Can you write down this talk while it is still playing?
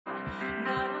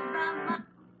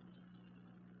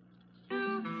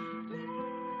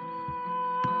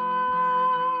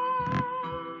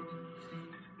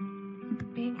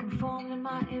Being conformed in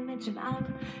my image, and I'm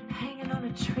hanging on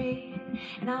a tree,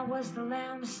 and I was the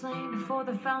lamb slain before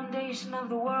the foundation of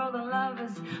the world, and love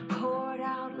is poured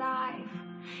out life.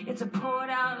 It's a poured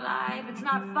out life. It's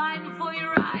not fighting for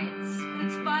your rights,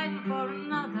 it's fighting for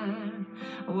another.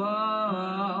 Whoa,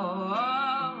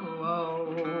 whoa,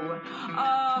 whoa,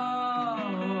 oh,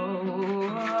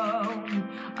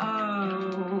 oh, oh.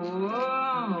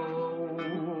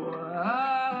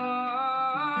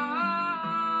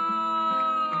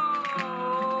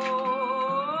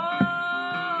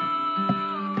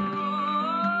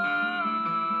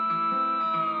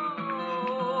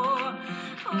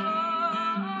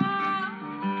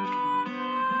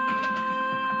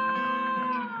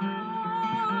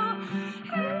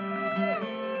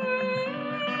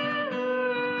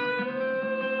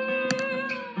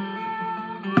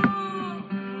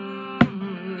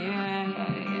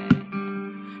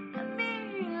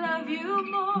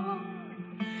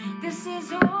 This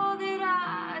is all that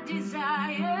I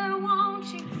desire,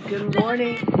 won't you? Good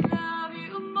morning.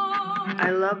 I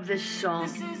love this song.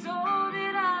 This is all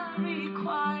that I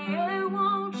require,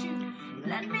 won't you?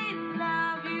 Let me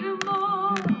love you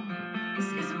more.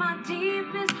 This is my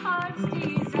deepest heart's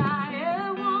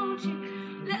desire, won't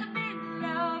you? Let me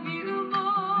love you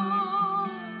more.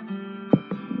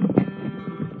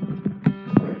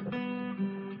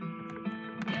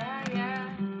 Yeah, yeah.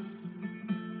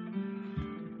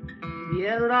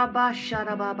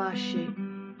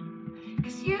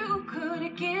 Cause you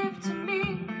could give to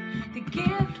me the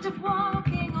gift of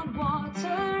walking on water,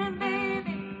 and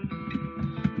maybe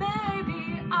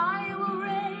I will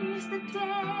raise the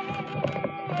dead.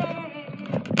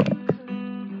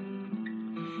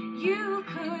 You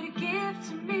could give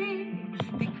to me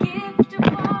the gift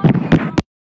of walking on water.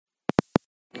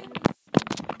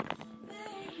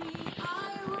 Maybe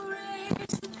I will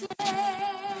raise the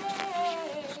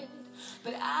dead.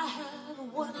 But I have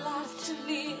one life to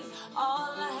live.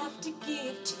 All I have to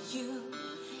give to you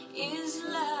is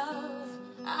love.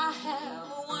 I have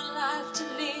one life to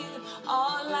live.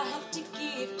 All I have to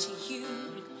give to you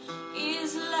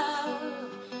is love.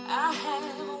 I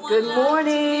have one Good life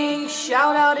morning.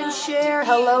 Shout out and share.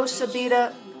 Hello,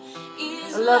 Sabita.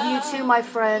 I love you too, my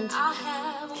friend.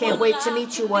 Can't wait to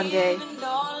meet you one day.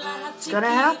 It's gonna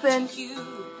happen.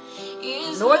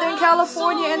 Northern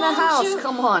California in the house.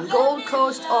 Come on. Gold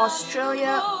Coast,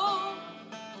 Australia.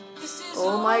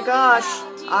 Oh my gosh.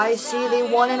 I see the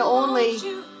one and only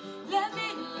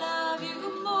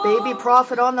Baby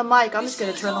Prophet on the mic. I'm just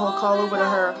going to turn the whole call over to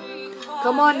her.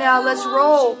 Come on now. Let's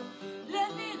roll.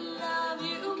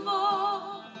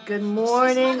 Good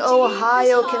morning,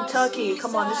 Ohio, Kentucky.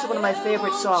 Come on. This is one of my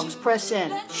favorite songs. Press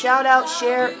in. Shout out,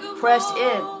 share, press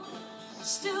in.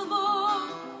 Still more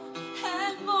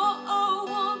and more, oh,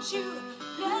 won't you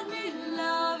let me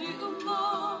love you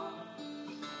more?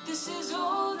 This is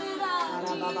all that I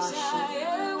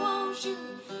desire, won't you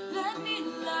let me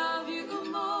love you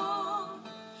more?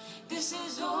 This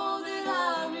is all that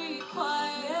I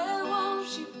require,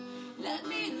 won't you let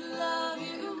me love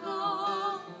you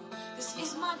more? This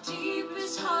is my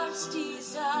deepest heart's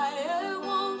desire,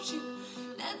 won't you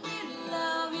let me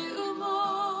love you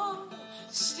more?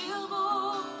 Still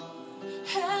more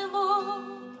and more.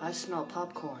 I smell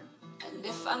popcorn. And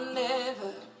if I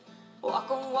never walk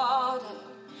on water,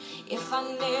 if I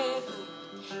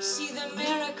never see the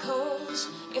miracles,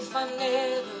 if I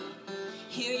never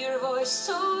hear your voice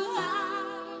so loud,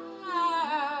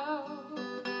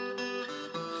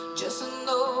 just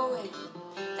knowing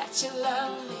that you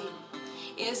love me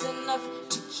is enough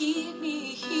to keep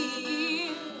me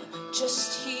here.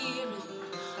 Just hearing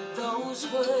those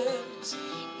words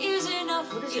is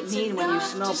enough. What does it mean when you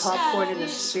smell popcorn in the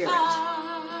spirit? What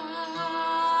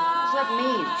does that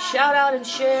mean? Shout out and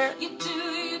share.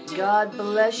 God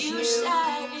bless you.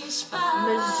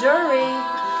 Missouri,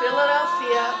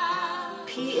 Philadelphia,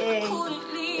 PA,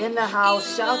 in the house.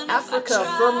 South Africa,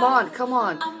 Vermont, come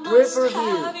on.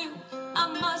 Riverview.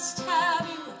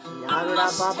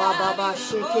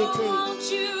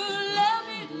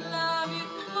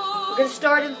 We're going to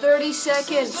start in 30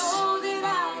 seconds.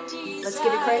 Let's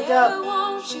get it cranked up.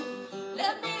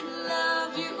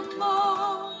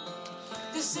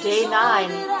 Day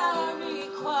 9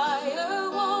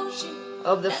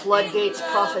 of the Floodgates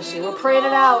prophecy. We're praying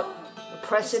it out. We're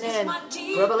pressing in.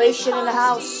 Revelation in the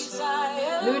house.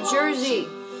 New Jersey.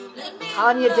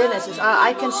 Tanya Dennis says,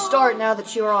 I can start now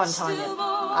that you're on, Tanya.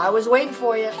 I was waiting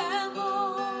for you.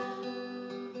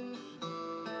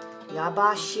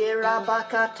 Yabashe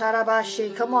Rabaka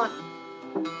Tarabashe. Come on.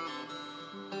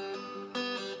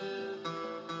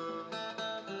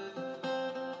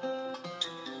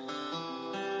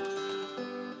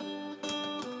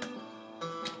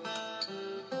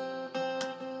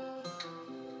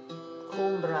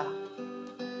 Kumbra.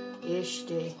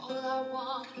 Ishti. All I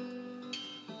want,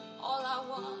 all I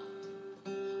want,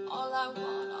 all I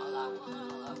want, all I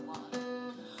want, all I want.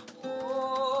 Oh.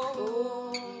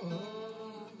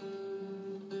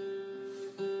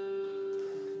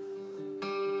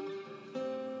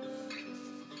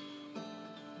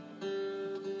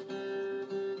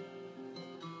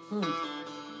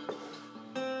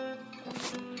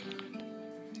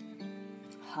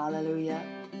 Hallelujah.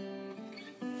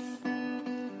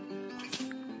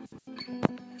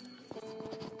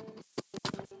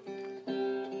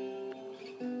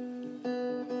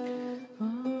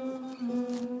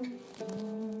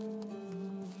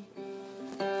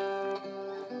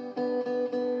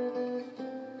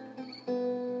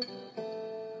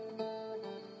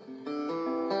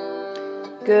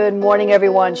 Good morning,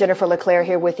 everyone. Jennifer LeClaire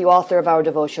here with you, author of our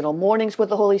devotional Mornings with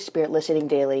the Holy Spirit, listening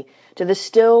daily to the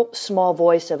still small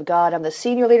voice of God. I'm the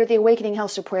senior leader at the Awakening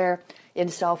House of Prayer in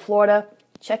South Florida.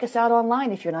 Check us out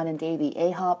online if you're not in Davie,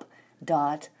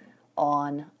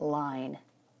 ahop.online.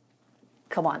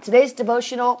 Come on. Today's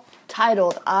devotional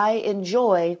titled, I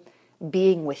Enjoy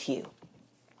Being With You.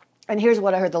 And here's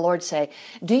what I heard the Lord say.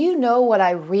 Do you know what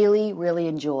I really, really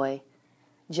enjoy?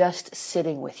 Just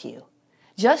sitting with you.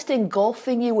 Just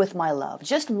engulfing you with my love.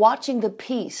 Just watching the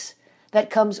peace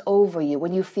that comes over you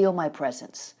when you feel my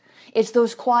presence. It's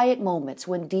those quiet moments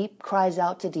when deep cries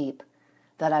out to deep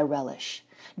that I relish.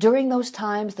 During those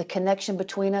times, the connection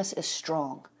between us is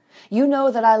strong. You know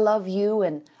that I love you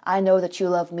and I know that you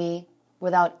love me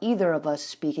without either of us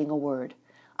speaking a word.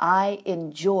 I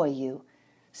enjoy you,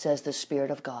 says the Spirit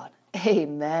of God.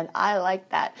 Amen. I like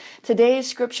that. Today's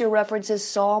scripture references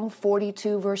Psalm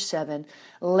 42, verse 7,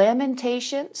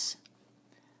 Lamentations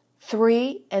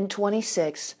 3 and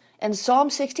 26, and Psalm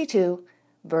 62,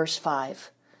 verse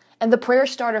 5. And the prayer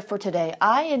starter for today,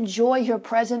 I enjoy your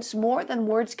presence more than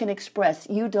words can express.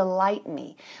 You delight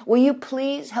me. Will you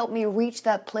please help me reach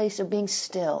that place of being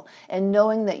still and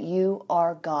knowing that you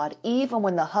are God, even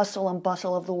when the hustle and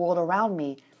bustle of the world around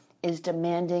me is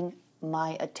demanding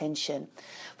my attention.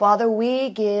 Father,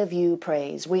 we give you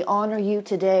praise. We honor you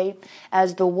today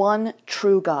as the one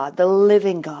true God, the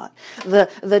living God,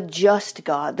 the just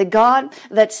God, the God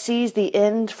that sees the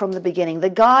end from the beginning,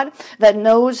 the God that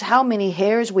knows how many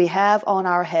hairs we have on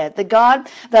our head, the God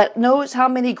that knows how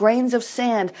many grains of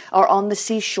sand are on the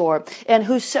seashore, and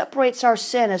who separates our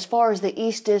sin as far as the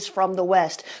east is from the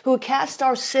west, who casts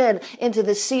our sin into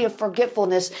the sea of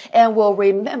forgetfulness and will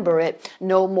remember it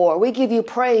no more. We give you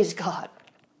praise, God.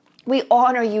 We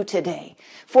honor you today,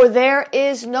 for there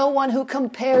is no one who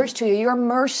compares to you. Your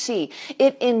mercy,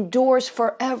 it endures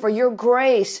forever. Your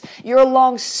grace, your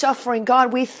long suffering.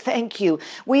 God, we thank you.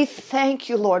 We thank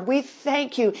you, Lord. We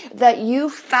thank you that you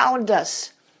found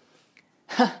us.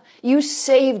 You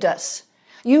saved us.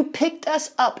 You picked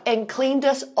us up and cleaned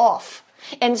us off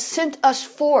and sent us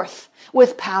forth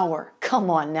with power. Come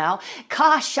on now.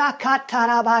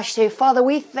 Father,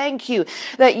 we thank you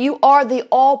that you are the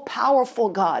all-powerful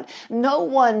God. No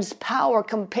one's power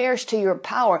compares to your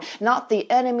power. Not the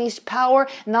enemy's power,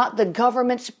 not the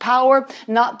government's power,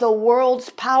 not the world's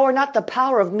power, not the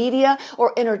power of media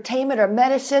or entertainment or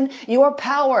medicine. Your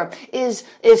power is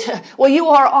you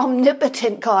are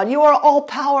omnipotent, God. You are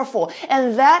all-powerful.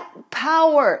 And that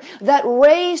power that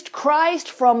raised Christ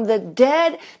from the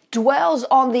dead dwells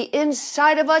on the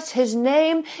inside of us. His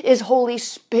name is Holy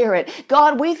Spirit.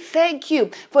 God, we thank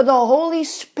you for the Holy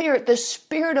Spirit, the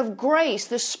Spirit of grace,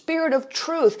 the Spirit of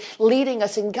truth, leading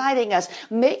us and guiding us,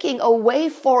 making a way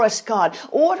for us, God,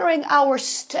 ordering our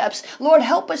steps. Lord,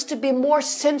 help us to be more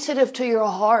sensitive to your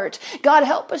heart. God,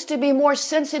 help us to be more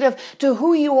sensitive to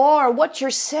who you are, what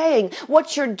you're saying,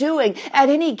 what you're doing at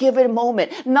any given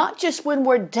moment, not just when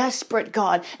we're desperate,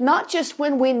 God, not just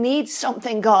when we need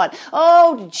something, God.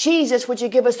 Oh, Jesus, would you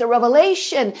give us the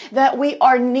revelation that we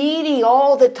are needy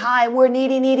all the time? We're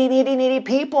needy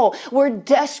people. We're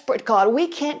desperate, God. We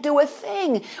can't do a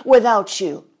thing without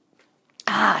you.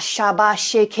 Would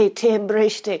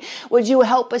you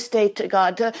help us today,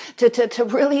 God, to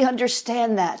really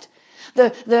understand that?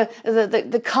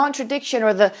 The contradiction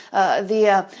or the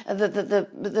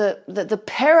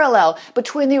parallel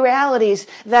between the realities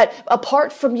that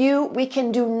apart from you, we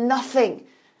can do nothing.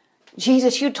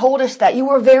 Jesus, you told us that. You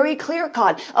were very clear,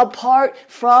 God. Apart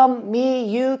from me,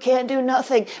 you can do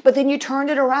nothing. But then you turned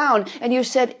it around and you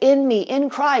said, in me, in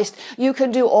Christ, you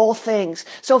can do all things.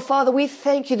 So, Father, we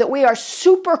thank you that we are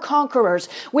super conquerors.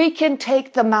 We can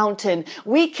take the mountain.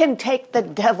 We can take the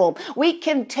devil. We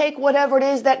can take whatever it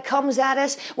is that comes at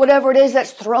us, whatever it is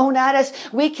that's thrown at us.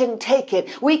 We can take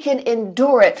it. We can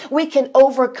endure it. We can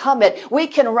overcome it. We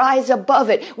can rise above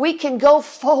it. We can go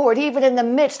forward even in the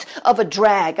midst of a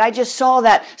drag. I just saw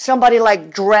that somebody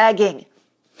like dragging,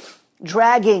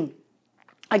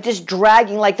 like just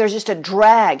dragging, like there's just a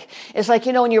drag. It's like,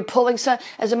 you know, when you're pulling some,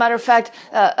 as a matter of fact,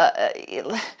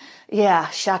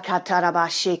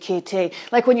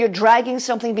 like when you're dragging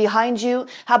something behind you.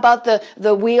 How about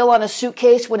the wheel on a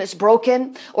suitcase when it's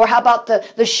broken? Or how about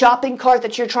the shopping cart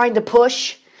that you're trying to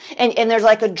push and there's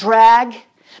like a drag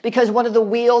because one of the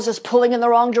wheels is pulling in the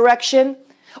wrong direction?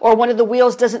 Or one of the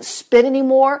wheels doesn't spin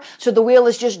anymore, so the wheel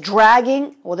is just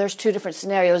dragging. Well, there's two different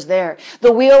scenarios there.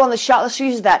 The wheel on the let's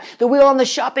use that. The wheel on the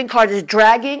shopping cart is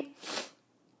dragging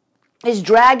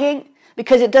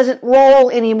because it doesn't roll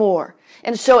anymore.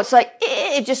 And so it's like,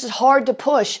 it just is hard to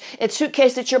push. It's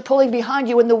suitcase that you're pulling behind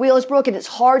you when the wheel is broken. It's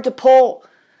hard to pull.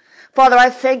 Father, I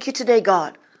thank you today,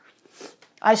 God.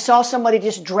 I saw somebody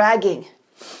just dragging.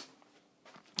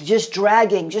 Just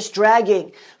dragging.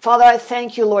 Father, I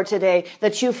thank you, Lord, today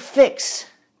that you fix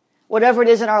whatever it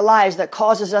is in our lives that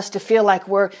causes us to feel like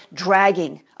we're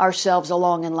dragging ourselves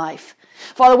along in life.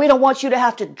 Father, we don't want you to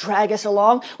have to drag us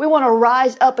along. We want to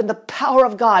rise up in the power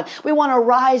of God. We want to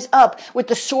rise up with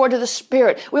the sword of the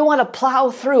Spirit. We want to plow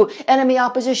through enemy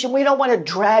opposition. We don't want to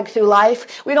drag through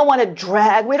life. We don't want to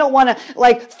drag. We don't want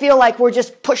to feel like we're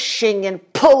just pushing and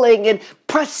pulling and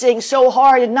pressing so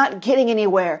hard and not getting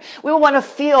anywhere. We want to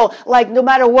feel like no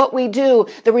matter what we do,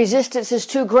 the resistance is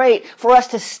too great for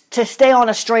us to stay on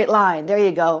a straight line. There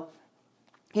you go.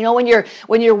 You know, when your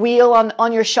wheel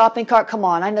on your shopping cart, come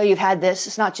on, I know you've had this.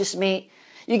 It's not just me.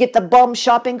 You get the bum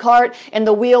shopping cart and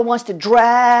the wheel wants to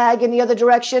drag in the other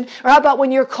direction. Or how about when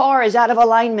your car is out of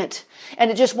alignment and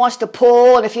it just wants to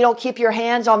pull, and if you don't keep your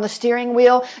hands on the steering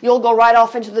wheel, you'll go right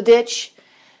off into the ditch.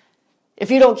 If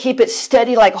you don't keep it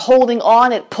steady, like holding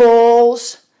on, it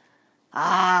pulls.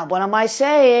 What am I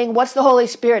saying? What's the Holy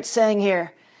Spirit saying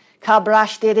here?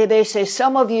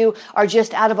 Some of you are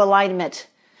just out of alignment.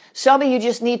 Some of you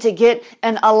just need to get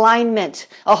an alignment,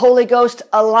 a Holy Ghost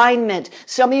alignment.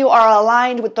 Some of you are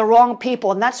aligned with the wrong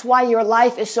people, and that's why your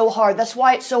life is so hard. That's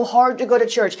why it's so hard to go to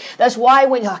church. That's why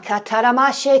when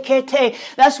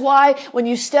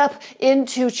you step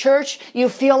into church, you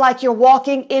feel like you're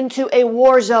walking into a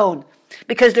war zone.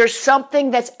 Because there's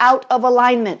something that's out of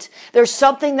alignment. There's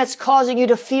something that's causing you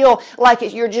to feel like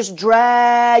you're just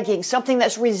dragging. Something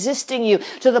that's resisting you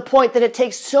to the point that it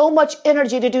takes so much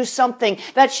energy to do something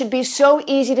that should be so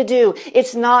easy to do.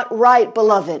 It's not right,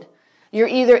 beloved. You're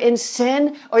either in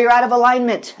sin or you're out of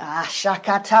alignment. Let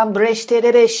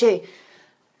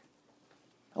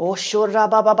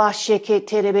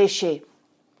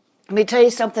me tell you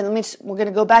something. We're going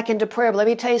to go back into prayer, but let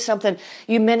me tell you something.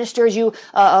 You ministers, you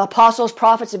apostles,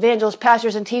 prophets, evangelists,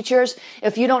 pastors, and teachers,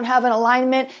 if you don't have an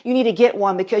alignment, you need to get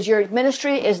one, because your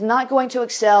ministry is not going to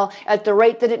excel at the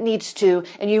rate that it needs to,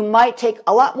 and you might take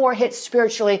a lot more hits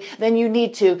spiritually than you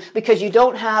need to because you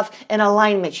don't have an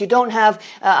alignment. You don't have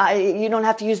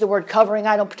to use the word covering.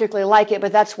 I don't particularly like it,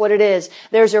 but that's what it is.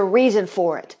 There's a reason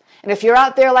for it. And if you're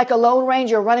out there like a Lone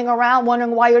Ranger running around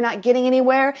wondering why you're not getting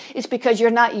anywhere, it's because you're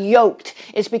not yoked.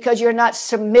 It's because you're not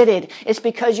submitted. It's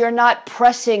because you're not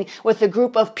pressing with a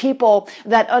group of people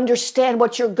that understand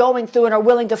what you're going through and are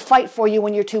willing to fight for you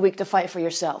when you're too weak to fight for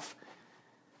yourself.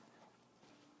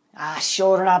 When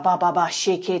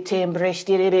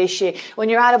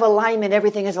you're out of alignment,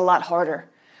 everything is a lot harder.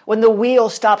 When the wheel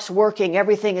stops working,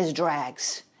 everything is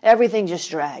drags. Everything just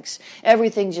drags.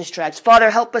 Everything just drags. Father,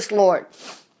 help us, Lord,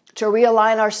 to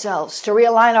realign ourselves, to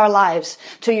realign our lives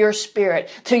to your Spirit,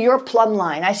 to your plumb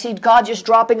line. I see God just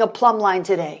dropping a plumb line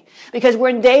today, because we're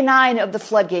in day 9 of the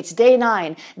floodgates. Day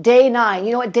 9. You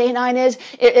know what day 9 is?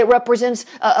 It represents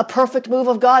a perfect move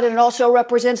of God, and it also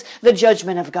represents the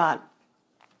judgment of God.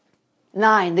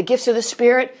 9, the gifts of the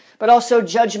Spirit, but also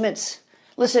judgments.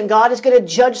 Listen, God is going to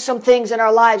judge some things in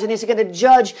our lives, and He's going to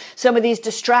judge some of these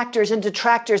distractors and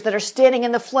detractors that are standing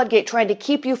in the floodgate trying to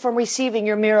keep you from receiving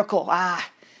your miracle.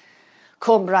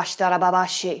 Kombrashta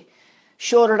rababashi.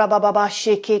 Shorra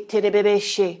bababashi kete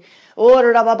bebeshi.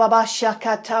 Ora bababasha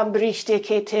katambriste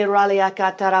kete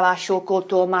raliakata rabasho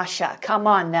koto masha. Come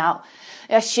on now.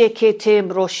 Eshekete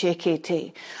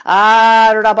mbroshekete.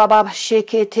 Rababashi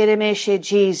kete remeshe,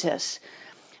 Jesus.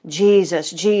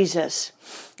 Jesus, Jesus,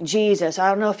 Jesus. I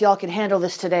don't know if y'all can handle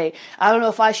this today. I don't know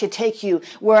if I should take you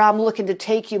where I'm looking to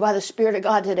take you by the Spirit of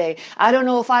God today. I don't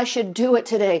know if I should do it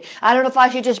today. I don't know if I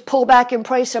should just pull back and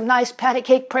pray some nice patty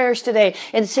cake prayers today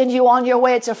and send you on your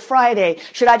way. It's a Friday.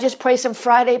 Should I just pray some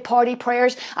Friday party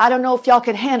prayers? I don't know if y'all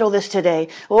can handle this today.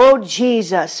 Oh,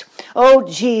 Jesus. Oh,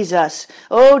 Jesus.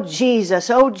 Oh, Jesus.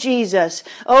 Oh, Jesus.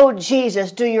 Oh,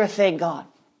 Jesus. Do your thing, God.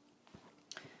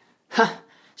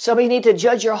 Some of you need to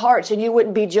judge your hearts and you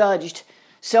wouldn't be judged.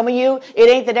 Some of you, it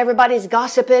ain't that everybody's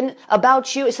gossiping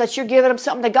about you. It's that you're giving them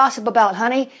something to gossip about,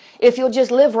 honey. If you'll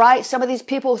just live right, some of these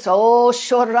people, there's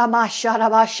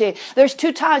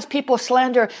 2 times people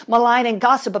slander, malign, and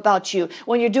gossip about you.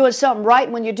 When you're doing something right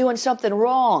and when you're doing something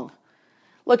wrong.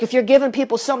 Look, if you're giving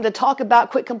people something to talk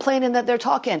about, quit complaining that they're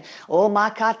talking. Oh,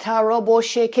 makata robo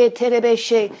sheke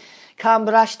terebeshe. In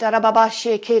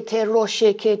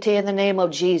the name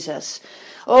of Jesus.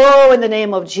 Oh, in the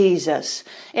name of Jesus.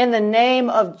 In the name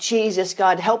of Jesus,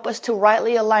 God, help us to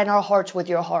rightly align our hearts with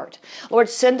your heart. Lord,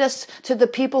 send us to the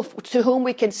people to whom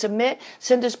we can submit.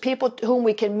 Send us people to whom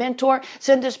we can mentor.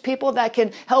 Send us people that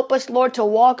can help us, Lord, to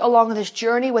walk along this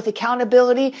journey with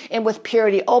accountability and with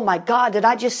purity. Oh my God, did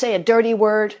I just say a dirty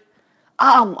word?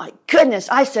 Oh my goodness,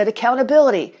 I said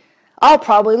accountability. I'll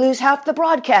probably lose half the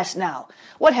broadcast now.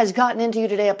 What has gotten into you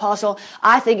today, Apostle?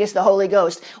 I think it's the Holy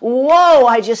Ghost. Whoa,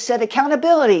 I just said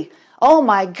accountability. Oh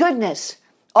my goodness.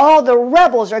 All the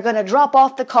rebels are going to drop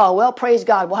off the call. Well, praise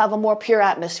God. We'll have a more pure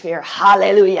atmosphere.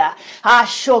 Hallelujah. Whoa,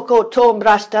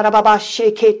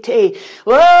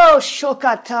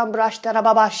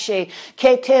 shokatambrashtarababashe.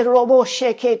 Kete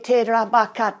roboshe kete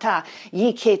rabakata.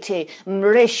 Yikete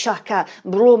mreshaka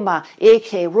bruma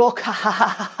eke roka.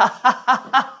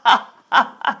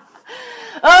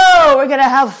 Oh, we're going to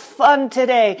have fun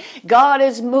today. God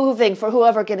is moving. For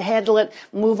whoever can handle it,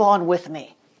 move on with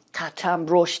me.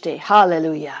 Katambroshte.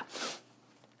 Hallelujah.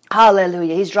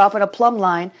 Hallelujah. He's dropping a plumb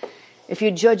line. If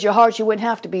you judge your heart, you wouldn't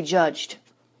have to be judged.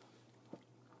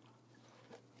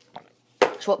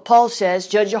 That's what Paul says.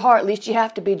 Judge your heart, at least you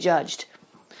have to be judged.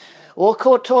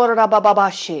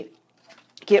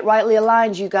 Get rightly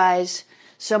aligned, you guys.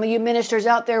 Some of you ministers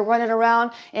out there running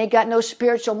around, ain't got no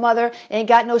spiritual mother, ain't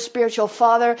got no spiritual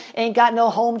father, ain't got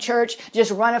no home church, just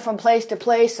running from place to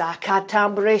place.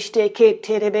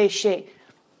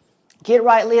 Get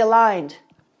rightly aligned.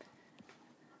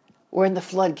 We're in the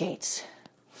floodgates.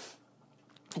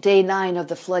 Day 9 of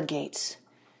the floodgates.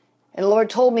 And the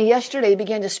Lord told me yesterday, He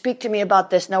began to speak to me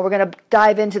about this. Now we're going to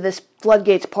dive into this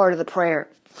floodgates part of the prayer.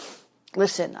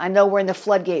 Listen, I know we're in the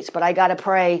floodgates, but I got to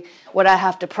pray what I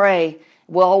have to pray.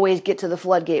 We'll always get to the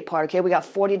floodgate part, okay? We got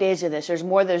 40 days of this. There's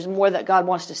more that God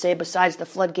wants to say besides the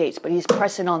floodgates, but He's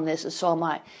pressing on this, and so am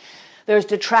I. There's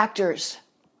detractors.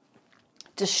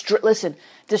 Listen,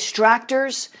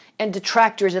 distractors and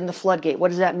detractors in the floodgate. What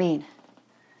does that mean?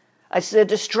 I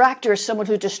said a distractor is someone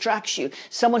who distracts you.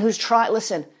 Someone who's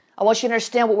listen, I want you to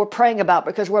understand what we're praying about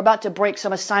because we're about to break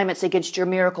some assignments against your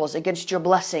miracles, against your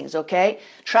blessings, okay?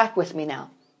 Track with me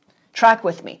now. Track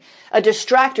with me. A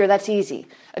distractor, that's easy.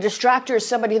 A distractor is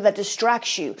somebody that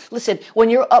distracts you. Listen, when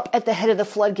you're up at the head of the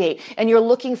floodgate and you're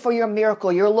looking for your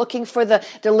miracle, you're looking for the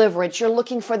deliverance, you're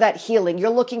looking for that healing, you're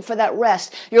looking for that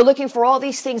rest, you're looking for all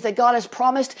these things that God has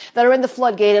promised that are in the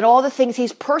floodgate and all the things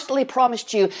He's personally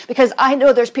promised you, because I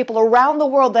know there's people around the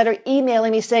world that are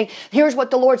emailing me saying, here's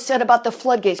what the Lord said about the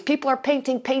floodgates. People are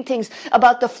painting paintings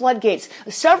about the floodgates.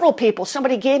 Several people,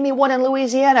 somebody gave me one in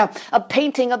Louisiana, a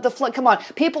painting of the flood. Come on,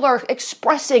 people are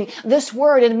expressing this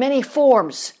word in many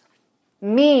forms.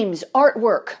 Memes,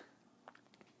 artwork,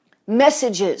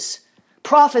 messages,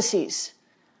 prophecies.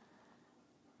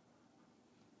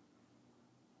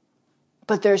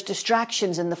 But there's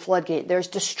distractions in the floodgate. There's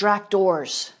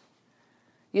distractors.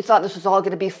 You thought this was all going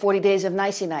to be 40 days of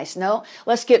nicey nice. No,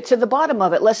 let's get to the bottom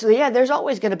of it. There's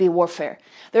always going to be warfare.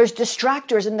 There's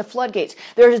distractors in the floodgates.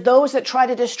 There's those that try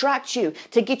to distract you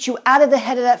to get you out of the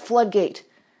head of that floodgate.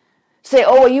 Say,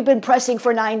 oh, you've been pressing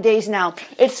for 9 days now.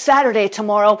 It's Saturday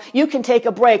tomorrow. You can take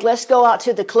a break. Let's go out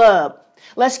to the club.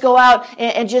 Let's go out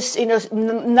and just,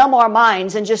 numb our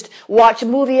minds and just watch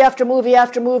movie after movie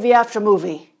after movie after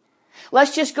movie.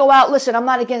 Let's just go out. Listen, I'm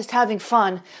not against having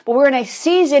fun, but we're in a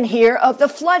season here of the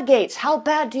floodgates. How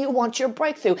bad do you want your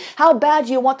breakthrough? How bad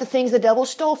do you want the things the devil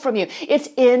stole from you? It's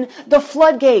in the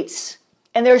floodgates.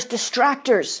 And there's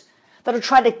distractors that'll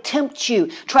try to tempt you,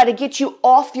 try to get you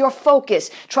off your focus,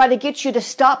 try to get you to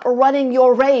stop running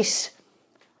your race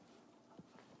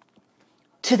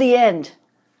to the end.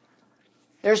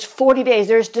 There's 40 days.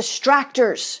 There's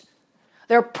distractors.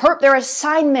 There are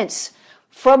assignments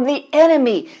from the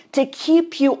enemy to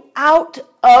keep you out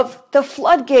of the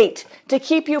floodgate, to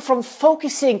keep you from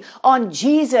focusing on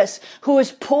Jesus, who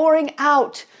is pouring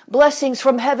out blessings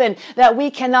from heaven that we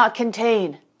cannot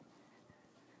contain.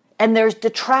 And there's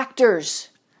detractors.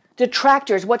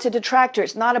 Detractors. What's a detractor?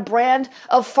 It's not a brand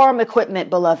of farm equipment,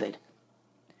 beloved.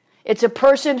 It's a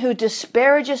person who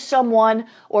disparages someone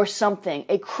or something.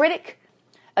 A critic,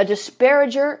 a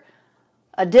disparager,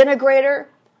 a denigrator,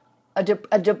 a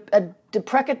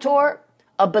deprecator,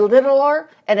 a belittler,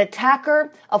 an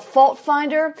attacker, a fault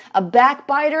finder, a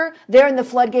backbiter. They're in the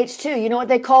floodgates too. You know what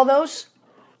they call those?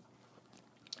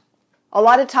 A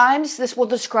lot of times this will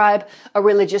describe a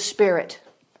religious spirit.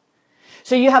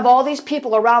 So you have all these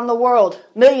people around the world,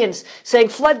 millions, saying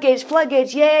floodgates,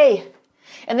 floodgates, yay.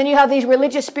 And then you have these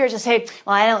religious spirits that say,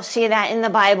 well, I don't see that in the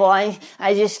Bible. I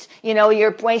just,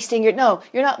 you're wasting your, no,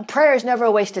 you're not, prayer is never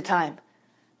a waste of time.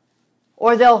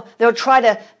 Or they'll try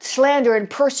to slander and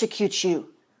persecute you.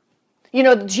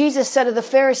 Jesus said to the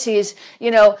Pharisees,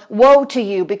 woe to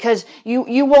you because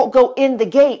you won't go in the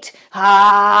gate.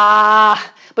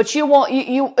 But you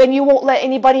won't let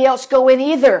anybody else go in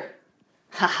either.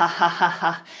 Ha ha ha ha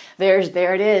ha. There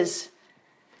it is.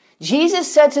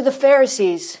 Jesus said to the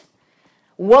Pharisees,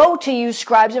 woe to you,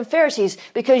 scribes and Pharisees,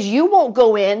 because you won't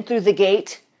go in through the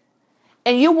gate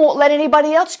and you won't let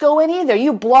anybody else go in either.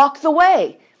 You block the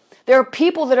way. There are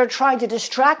people that are trying to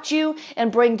distract you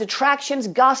and bring detractions,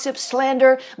 gossip,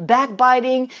 slander,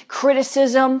 backbiting,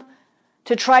 criticism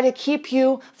to try to keep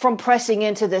you from pressing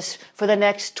into this for the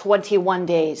next 21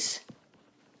 days.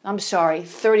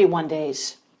 31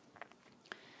 days.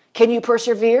 Can you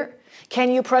persevere?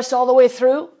 Can you press all the way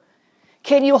through?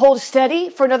 Can you hold steady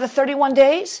for another 31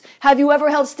 days? Have you ever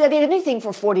held steady at anything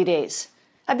for 40 days?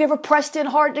 Have you ever pressed in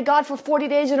hard to God for 40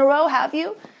 days in a row? Have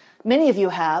you? Many of you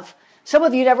have. Some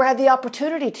of you never had the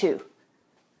opportunity to.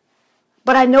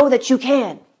 But I know that you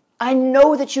can. I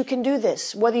know that you can do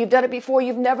this. Whether you've done it before,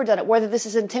 you've never done it. Whether this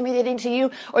is intimidating to you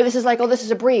or this is like, oh, this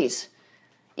is a breeze.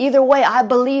 Either way, I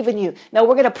believe in you. Now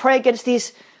we're going to pray against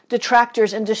these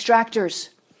detractors and distractors.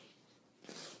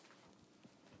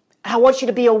 I want you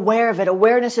to be aware of it.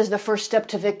 Awareness is the first step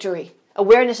to victory.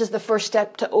 Awareness is the first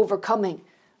step to overcoming.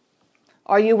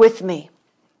 Are you with me?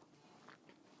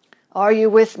 Are you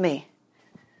with me?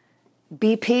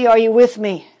 BP, are you with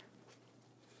me?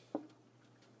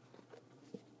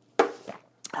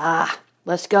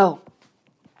 Let's go.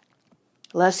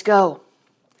 Let's go.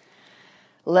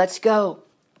 Let's go.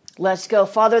 Let's go.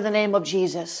 Father, in the name of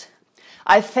Jesus,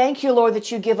 I thank you, Lord,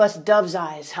 that you give us dove's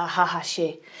eyes. Ha ha ha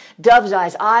she. Dove's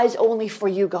eyes. Eyes only for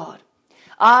you, God.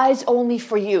 Eyes only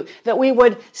for you. That we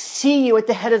would see you at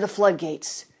the head of the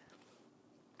floodgates.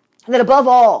 And that above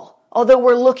all, although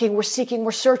we're looking, we're seeking,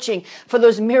 we're searching for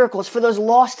those miracles, for those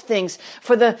lost things,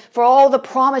 for all the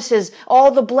promises,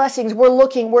 all the blessings, we're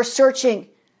looking, we're searching.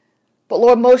 But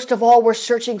Lord, most of all, we're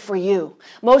searching for you.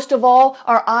 Most of all,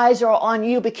 our eyes are on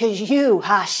you because you,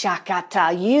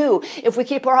 you, if we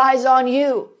keep our eyes on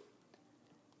you,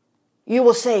 you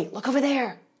will say, look over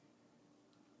there.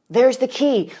 There's the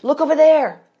key. Look over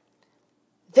there.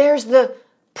 There's the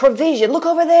provision. Look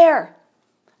over there.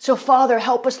 So Father,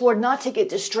 help us, Lord, not to get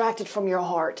distracted from your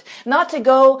heart. Not to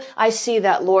go, I see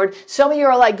that, Lord. Some of you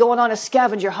are like going on a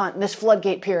scavenger hunt in this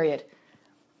floodgate period.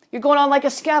 You're going on like a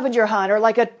scavenger hunt or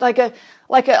like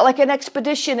an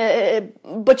expedition,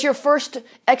 but your first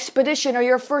expedition or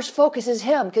your first focus is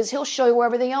him because he'll show you where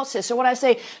everything else is. So when I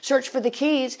say search for the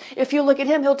keys, if you look at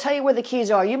him, he'll tell you where the keys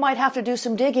are. You might have to do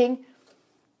some digging.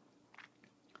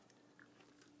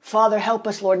 Father, help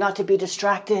us, Lord, not to be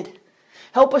distracted.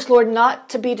 Help us, Lord, not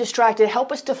to be distracted.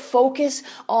 Help us to focus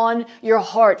on your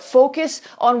heart. Focus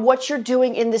on what you're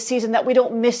doing in this season, that we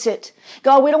don't miss it.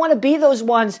 God, we don't want to be those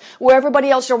ones where everybody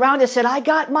else around us said, I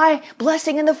got my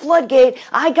blessing in the floodgate.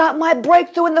 I got my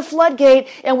breakthrough in the floodgate.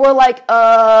 And we're like,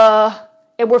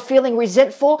 and we're feeling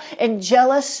resentful and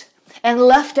jealous and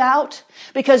left out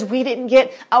because we didn't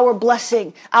get our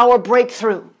blessing, our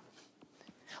breakthrough.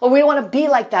 Or we don't want to be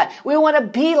like that. We don't want to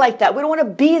be like that. We don't want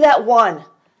to be that one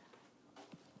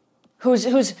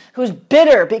who's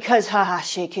bitter because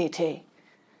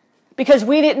because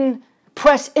we didn't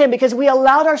press in, because we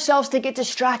allowed ourselves to get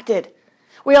distracted.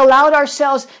 We allowed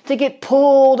ourselves to get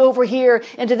pulled over here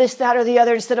into this, that, or the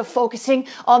other instead of focusing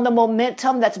on the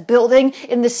momentum that's building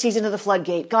in this season of the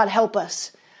floodgate. God, help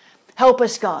us. Help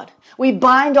us, God. We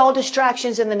bind all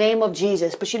distractions in the name of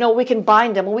Jesus. But you know, we can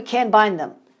bind them, and we can bind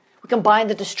them. We can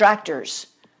bind the distractors.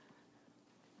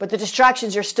 But the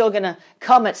distractions are still going to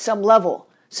come at some level.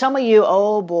 Some of you,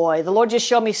 oh boy, the Lord just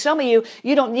showed me some of you,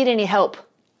 you don't need any help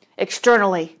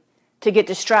externally to get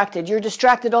distracted. You're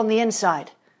distracted on the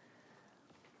inside.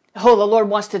 Oh, the Lord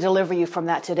wants to deliver you from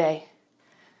that today.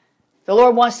 The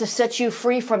Lord wants to set you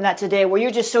free from that today, where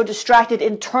you're just so distracted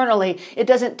internally. It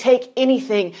doesn't take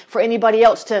anything for anybody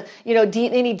else to,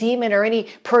 any demon or any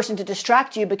person to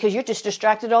distract you, because you're just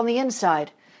distracted on the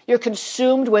inside. You're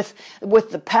consumed with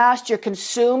the past. You're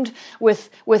consumed with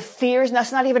fears. And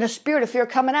that's not even a spirit of fear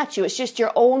coming at you. It's just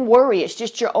your own worry. It's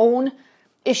just your own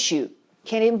issue.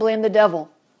 Can't even blame the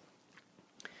devil.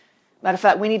 Matter of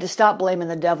fact, we need to stop blaming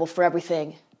the devil for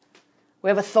everything. We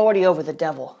have authority over the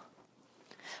devil.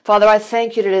 Father, I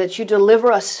thank you today that you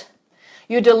deliver us.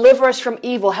 You deliver us from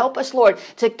evil. Help us, Lord,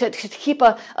 to keep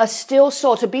a still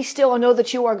soul, to be still and know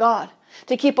that you are God.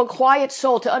 To keep a quiet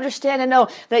soul, to understand and know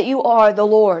that you are the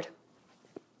Lord.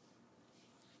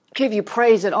 Give you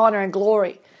praise and honor and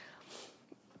glory.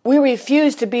 We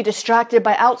refuse to be distracted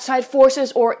by outside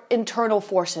forces or internal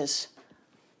forces.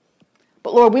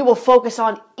 But Lord, we will focus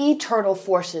on eternal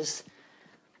forces.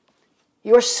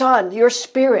 Your Son, your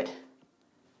Spirit,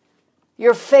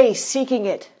 your face, seeking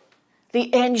it.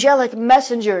 The angelic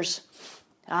messengers.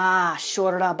 I see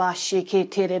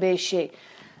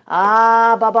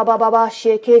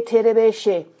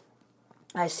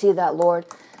that, Lord.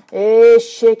 I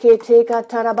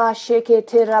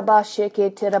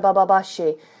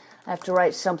have to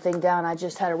write something down. I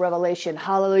just had a revelation.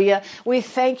 Hallelujah. We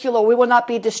thank you, Lord. We will not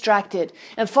be distracted.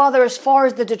 And Father, as far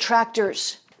as the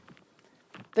detractors,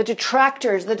 those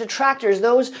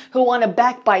who want to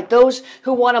backbite, those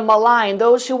who want to malign,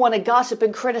 those who want to gossip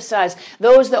and criticize,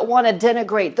 those that want to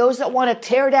denigrate, those that want to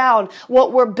tear down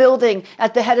what we're building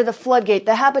at the head of the floodgate,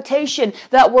 the habitation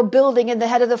that we're building in the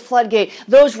head of the floodgate,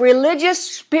 those religious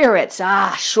spirits,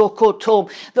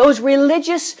 those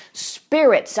religious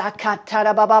spirits,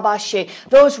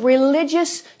 those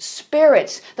religious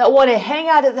spirits that want to hang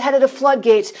out at the head of the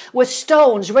floodgates with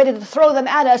stones ready to throw them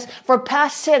at us for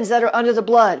past sins that are under the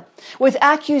blood, with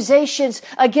accusations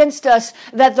against us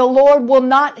that the Lord will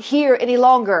not hear any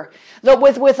longer. That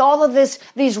with all of these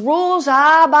rules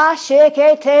and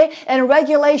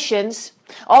regulations,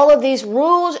 all of these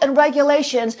rules and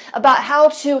regulations about how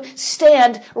to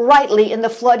stand rightly in the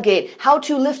floodgate, how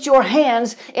to lift your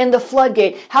hands in the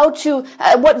floodgate,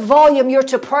 what volume you're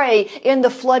to pray in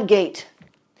the floodgate.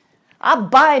 I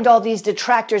bind all these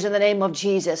detractors in the name of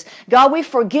Jesus. God, we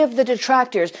forgive the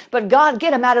detractors, but God, get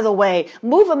them out of the way.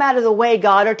 Move them out of the way,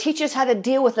 God, or teach us how to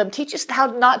deal with them. Teach us how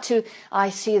not to.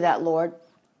 I see that, Lord.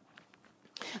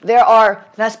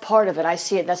 That's part of it. I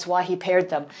see it. That's why he paired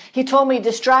them. He told me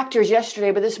distractors yesterday,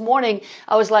 but this morning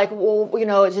I was like, well, he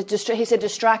said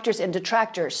distractors and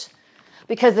detractors.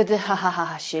 Because the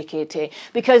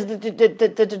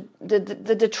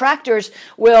detractors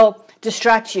will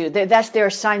distract you. That's their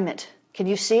assignment. Can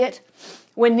you see it?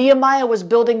 When Nehemiah was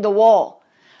building the wall,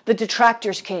 the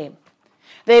detractors came.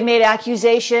 They made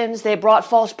accusations. They brought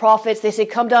false prophets. They said,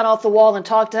 come down off the wall and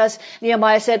talk to us.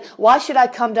 Nehemiah said, why should I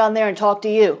come down there and talk to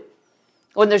you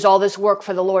when there's all this work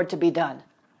for the Lord to be done?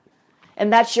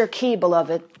 And that's your key,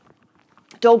 beloved.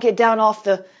 Don't get down off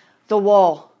the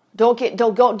wall. Don't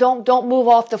move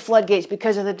off the floodgates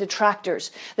because of the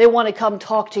detractors. They want to come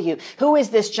talk to you. Who is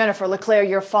this Jennifer LeClaire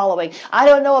you're following? I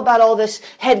don't know about all this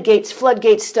headgates,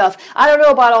 floodgates stuff. I don't know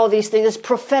about all these things. It's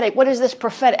prophetic. What is this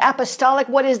prophetic? Apostolic?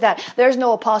 What is that? There's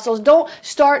no apostles. Don't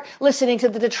start listening to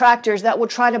the detractors that will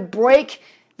try to break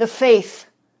the faith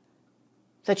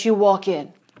that you walk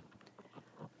in.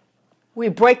 We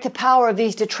break the power of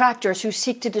these detractors who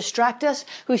seek to distract us,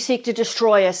 who seek to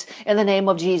destroy us in the name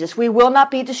of Jesus. We will not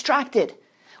be distracted.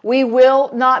 We will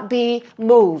not be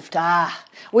moved.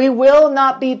 We will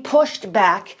not be pushed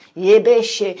back. We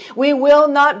will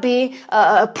not be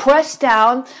pressed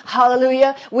down.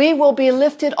 Hallelujah. We will be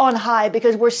lifted on high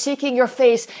because we're seeking your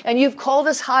face and you've called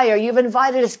us higher. You've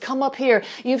invited us, come up here.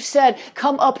 You've said,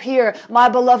 come up here, my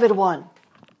beloved one.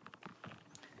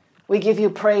 We give you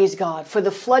praise, God, for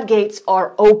the floodgates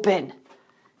are open.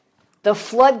 The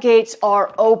floodgates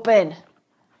are open.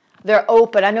 They're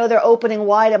open. I know they're opening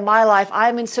wide in my life.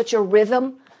 I'm in such a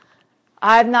rhythm.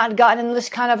 I've not gotten in this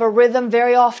kind of a rhythm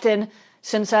very often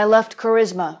since I left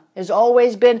Charisma. It's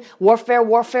always been warfare,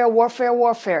 warfare, warfare,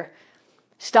 warfare.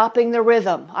 Stopping the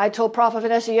rhythm. I told Prophet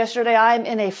Vanessa yesterday, I'm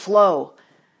in a flow.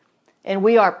 And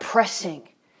we are pressing.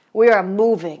 We are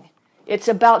moving. It's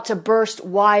about to burst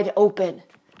wide open.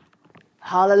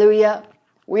 Hallelujah.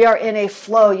 We are in a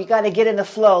flow. You got to get in the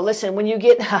flow. Listen, when you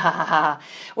get in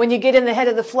the head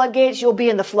of the floodgates, you'll be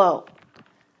in the flow.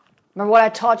 Remember what I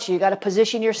taught you. You got to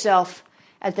position yourself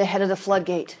at the head of the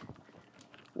floodgate.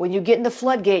 When you get in the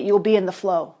floodgate, you'll be in the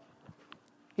flow.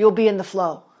 You'll be in the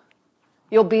flow.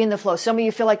 You'll be in the flow. Some of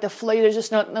you feel like the flow, there's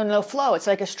just no flow. It's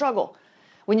like a struggle.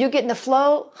 When you get in the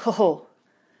flow,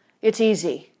 it's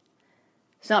easy.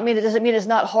 It doesn't mean it's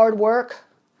not hard work,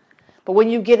 but when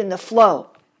you get in the flow.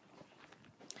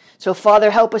 So Father,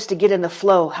 help us to get in the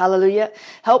flow. Hallelujah.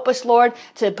 Help us, Lord,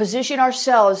 to position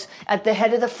ourselves at the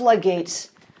head of the floodgates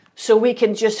so we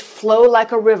can just flow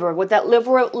like a river with that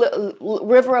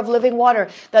river of living water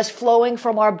that's flowing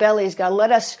from our bellies. God,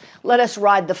 let us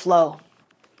ride the flow.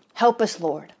 Help us,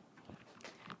 Lord.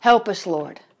 Help us,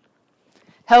 Lord.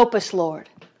 Help us, Lord.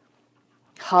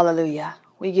 Hallelujah.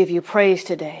 We give you praise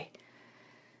today.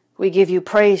 We give you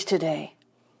praise today.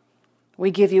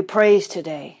 We give you praise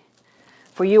today.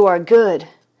 For you are good,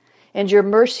 and your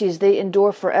mercies, they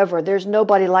endure forever. There's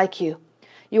nobody like you.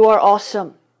 You are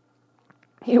awesome.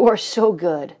 You are so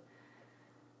good.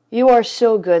 You are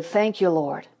so good. Thank you,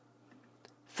 Lord.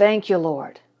 Thank you,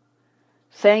 Lord.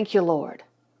 Thank you, Lord.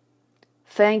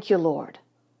 Thank you, Lord.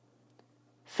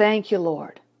 Thank you,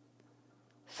 Lord.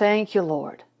 Thank you,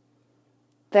 Lord.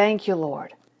 Thank you,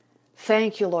 Lord.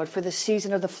 Thank you, Lord, for the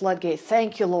season of the floodgate.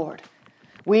 Thank you, Lord.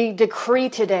 We decree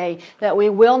today that we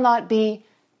will not be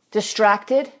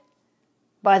distracted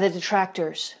by the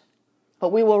detractors,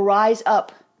 but we will rise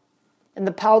up in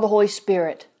the power of the Holy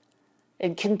Spirit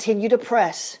and continue to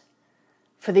press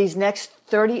for these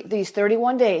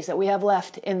 31 days that we have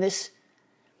left in this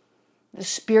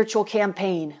spiritual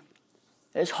campaign,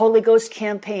 this Holy Ghost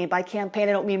campaign. By campaign,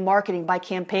 I don't mean marketing. By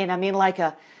campaign, I mean like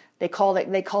they call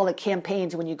it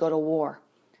campaigns when you go to war.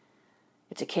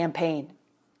 It's a campaign.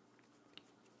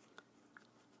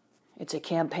 It's a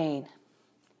campaign.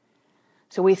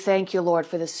 So we thank you, Lord,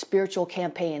 for this spiritual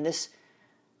campaign, this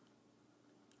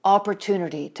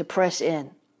opportunity to press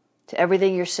in to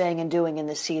everything you're saying and doing in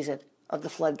this season of the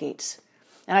floodgates.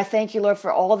 And I thank you, Lord,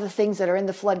 for all the things that are in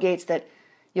the floodgates that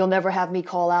you'll never have me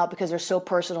call out because they're so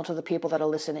personal to the people that are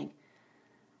listening.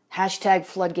 Hashtag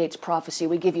floodgates prophecy.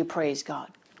 We give you praise,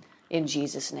 God, in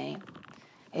Jesus' name.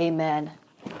 Amen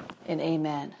and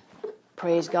amen.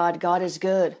 Praise God. God is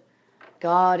good.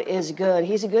 God is good.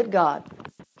 He's a good God.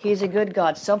 He's a good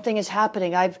God. Something is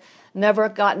happening. I've never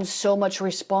gotten so much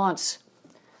response.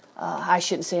 I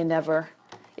shouldn't say never.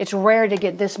 It's rare to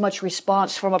get this much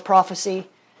response from a prophecy.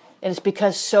 And it's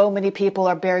because so many people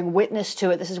are bearing witness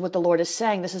to it. This is what the Lord is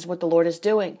saying. This is what the Lord is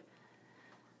doing.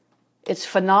 It's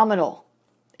phenomenal.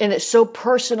 And it's so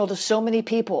personal to so many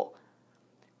people.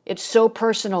 It's so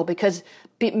personal because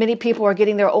many people are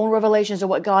getting their own revelations of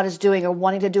what God is doing or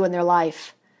wanting to do in their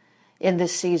life in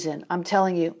this season. I'm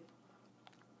telling you,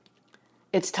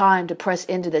 it's time to press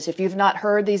into this. If you've not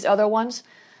heard these other ones,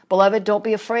 beloved, don't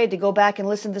be afraid to go back and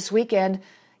listen this weekend,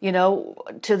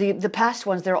 to the past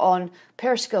ones. They're on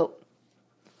Periscope.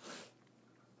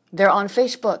 They're on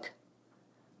Facebook.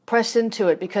 Press into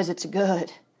it because it's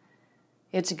good.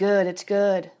 It's good. It's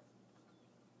good.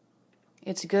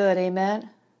 It's good. Amen.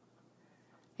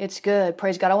 It's good.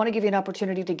 Praise God. I want to give you an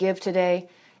opportunity to give today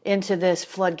into this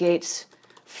floodgates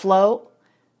flow.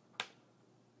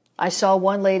 I saw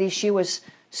one lady, she was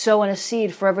sowing a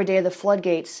seed for every day of the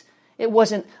floodgates. It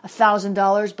wasn't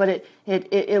 $1,000, but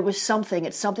it was something.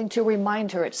 It's something to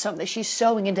remind her. It's something she's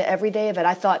sowing into every day of it.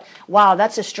 I thought, wow,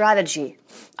 that's a strategy.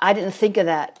 I didn't think of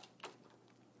that.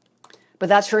 But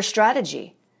that's her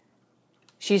strategy.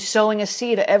 She's sowing a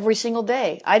seed every single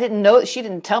day. I didn't know. She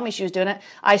didn't tell me she was doing it.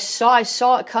 I saw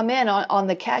it come in on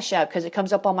the Cash App because it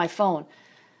comes up on my phone.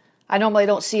 I normally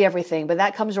don't see everything, but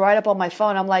that comes right up on my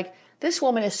phone. I'm like, this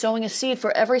woman is sowing a seed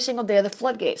for every single day of the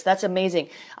floodgates. That's amazing.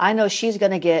 I know she's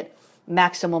going to get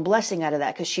maximum blessing out of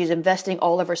that because she's investing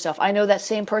all of herself. I know that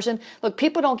same person. Look,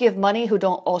 people don't give money who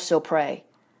don't also pray.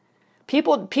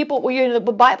 People.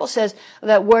 The Bible says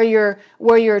that where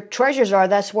your treasures are,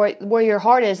 that's where your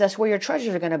heart is. That's where your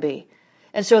treasures are going to be.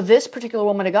 And so this particular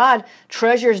woman of God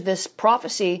treasures this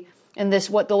prophecy and this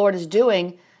what the Lord is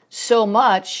doing so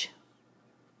much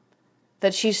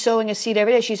that she's sowing a seed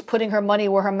every day. She's putting her money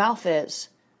where her mouth is.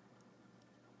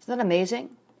 Isn't that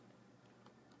amazing?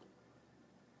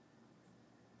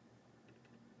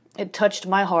 It touched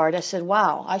my heart. I said,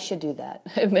 wow, I should do that.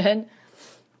 Amen.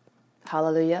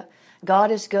 Hallelujah.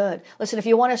 God is good. Listen, if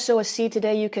you want to sow a seed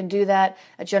today, you can do that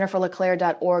at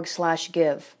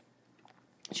jenniferleclaire.org/give.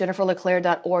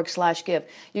 jenniferleclaire.org/give.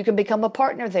 You can become a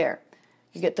partner there.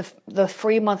 You get the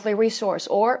free monthly resource,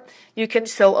 or you can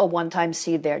sow a one-time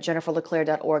seed there,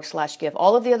 jenniferleclaire.org/give.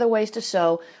 All of the other ways to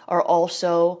sow are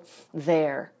also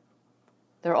there.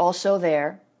 They're also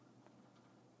there.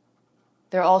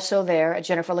 They're also there at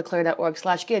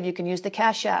jenniferleclaire.org/give. You can use the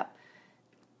Cash App,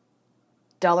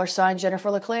 $ Jennifer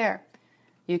LeClaire.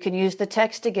 You can use the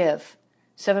text to give,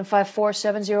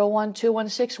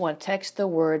 754-701-2161. Text the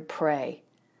word pray.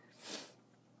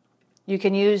 You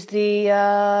can use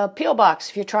the P.O. Box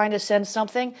if you're trying to send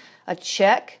something, a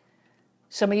check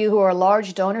Some of you who are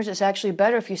large donors, it's actually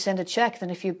better if you send a check than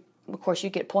if you, of course, you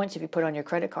get points if you put it on your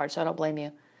credit card, so I don't blame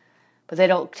you. But they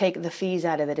don't take the fees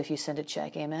out of it if you send a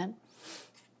check. Amen.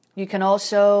 You can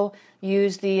also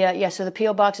use the, so the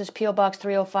P.O. Box is P.O. Box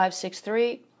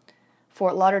 30563,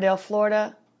 Fort Lauderdale,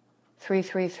 Florida,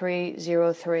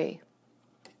 33303.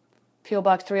 P.O.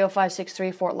 Box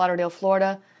 30563, Fort Lauderdale,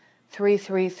 Florida,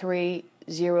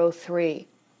 33303. You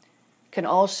can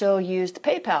also use the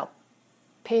PayPal,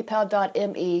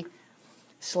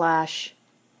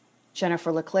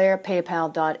 paypal.me/Jennifer LeClaire,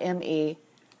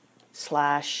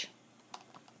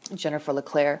 paypal.me/Jennifer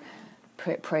LeClaire.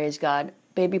 Praise God.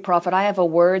 Baby Prophet, I have a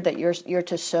word that you're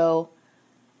to sow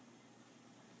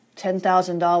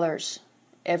 $10,000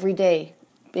 every day,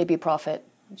 Baby Prophet.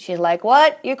 She's like,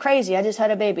 what? You're crazy. I just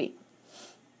had a baby.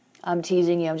 I'm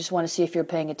teasing you. I just want to see if you're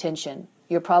paying attention.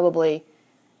 You're probably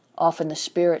off in the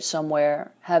spirit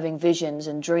somewhere, having visions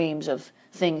and dreams of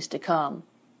things to come.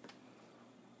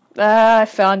 I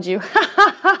found you.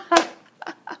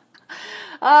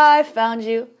 I found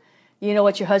you. You know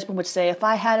what your husband would say? If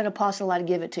I had an apostle, I'd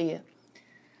give it to you.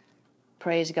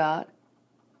 Praise God.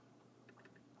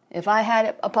 If I had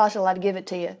an apostle, I'd give it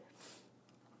to you.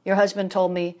 Your husband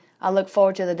told me, I look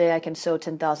forward to the day I can sow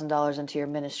 $10,000 into your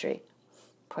ministry.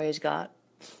 Praise God.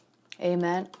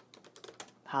 Amen.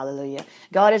 Hallelujah.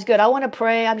 God is good. I want to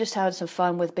pray. I'm just having some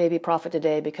fun with Baby Prophet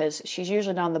today because she's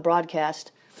usually not on the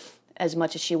broadcast as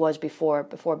much as she was before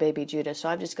Baby Judah. So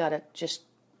I've just got to just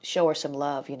show her some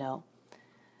love, you know.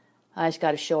 I just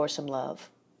got to show her some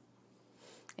love.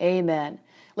 Amen.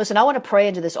 Listen, I want to pray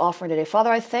into this offering today. Father,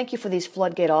 I thank you for these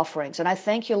floodgate offerings. And I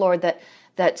thank you, Lord,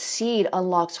 that seed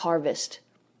unlocks harvest.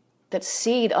 That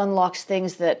seed unlocks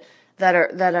things that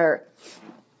are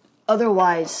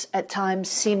otherwise at times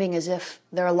seeming as if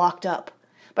they're locked up.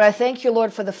 But I thank you,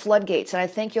 Lord, for the floodgates. And I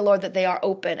thank you, Lord, that they are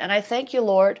open. And I thank you,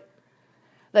 Lord,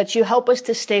 that you help us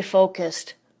to stay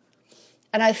focused.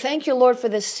 And I thank you, Lord, for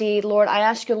this seed. Lord, I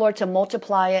ask you, Lord, to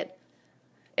multiply it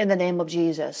in the name of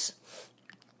Jesus.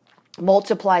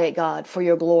 Multiply it, God, for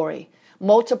your glory.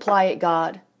 Multiply it,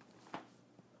 God,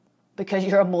 because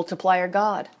you're a multiplier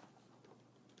God.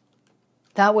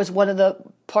 That was one of the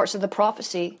parts of the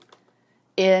prophecy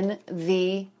in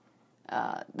the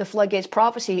floodgates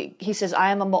prophecy. He says,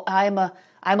 I am a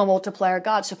multiplier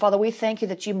God. So, Father, we thank you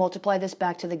that you multiply this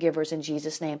back to the givers in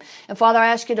Jesus' name. And, Father, I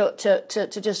ask you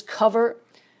to just cover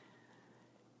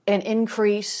and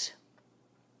increase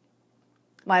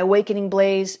my Awakening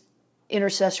Blaze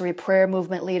intercessory prayer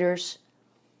movement leaders,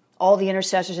 all the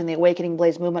intercessors in the Awakening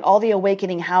Blaze movement, all the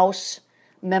Awakening House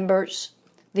members,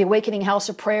 the Awakening House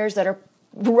of Prayers that are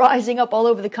rising up all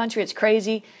over the country. It's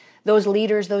crazy. Those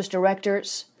leaders, those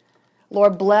directors.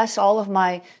 Lord, bless all of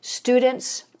my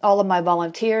students, all of my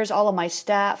volunteers, all of my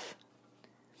staff,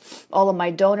 all of my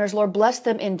donors. Lord, bless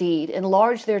them indeed.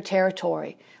 Enlarge their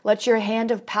territory. Let your hand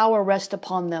of power rest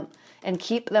upon them and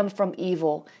keep them from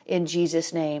evil in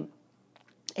Jesus' name.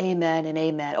 Amen and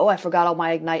amen. Oh, I forgot all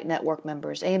my Ignite Network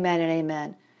members. Amen and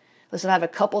amen. Listen, I have a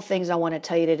couple things I want to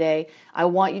tell you today. I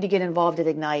want you to get involved at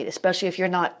Ignite, especially if you're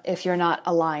not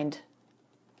aligned.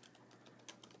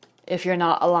 If you're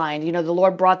not aligned, you know, the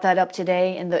Lord brought that up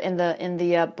today in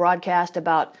the broadcast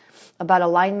about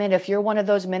alignment. If you're one of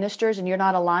those ministers and you're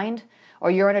not aligned, or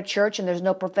you're in a church and there's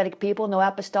no prophetic people, no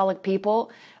apostolic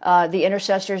people, the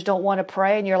intercessors don't want to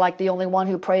pray, and you're like the only one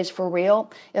who prays for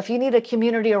real. If you need a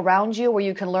community around you where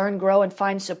you can learn, grow, and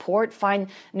find support, find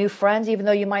new friends, even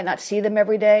though you might not see them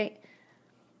every day,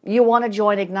 you want to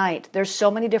join Ignite. There's so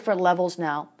many different levels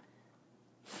now.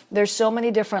 There's so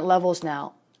many different ways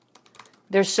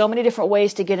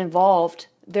to get involved.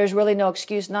 There's really no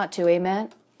excuse not to,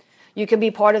 amen? You can be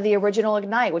part of the original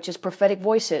Ignite, which is Prophetic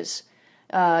Voices.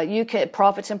 You can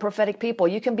Prophets and Prophetic People.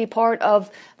 You can be part of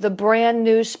the brand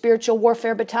new Spiritual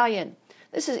Warfare Battalion.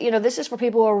 This is for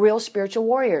people who are real spiritual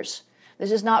warriors.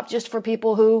 This is not just for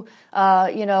people who,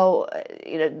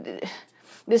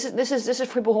 this is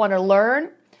for people who want to learn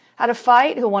how to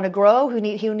fight, who want to grow, who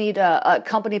need a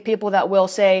company of people that will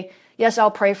say, yes,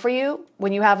 I'll pray for you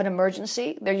when you have an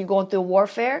emergency. There you're going through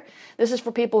warfare. This is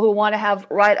for people who want to have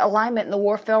right alignment in the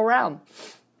warfare realm.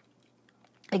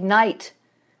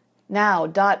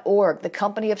 IgniteNow.org, the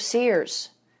Company of Seers.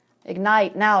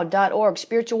 IgniteNow.org,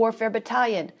 Spiritual Warfare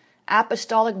Battalion.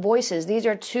 Apostolic Voices. These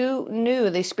are two new,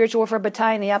 the Spiritual Warfare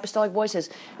Battalion, the Apostolic Voices.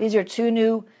 These are two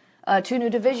new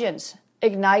divisions.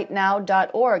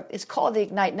 IgniteNow.org. It's called the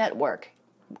Ignite Network.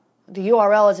 The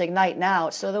URL is Ignite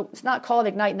Now. So it's not called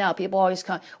Ignite Now. People always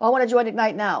come, well, I want to join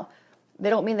Ignite Now.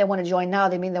 They don't mean they want to join now.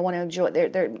 They mean they want to join.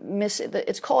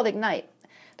 It's called Ignite.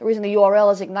 The reason the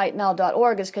URL is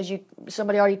ignitenow.org is because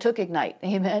somebody already took Ignite.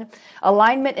 Amen.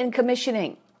 Alignment and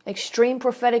commissioning, extreme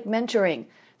prophetic mentoring,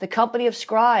 the company of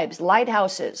scribes,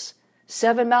 lighthouses,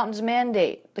 Seven Mountains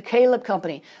Mandate, the Caleb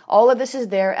Company. All of this is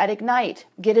there at Ignite.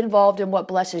 Get involved in what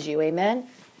blesses you. Amen.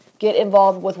 Get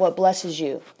involved with what blesses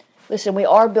you. Listen, we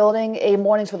are building a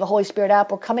Mornings with the Holy Spirit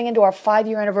app. We're coming into our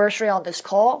 5-year anniversary on this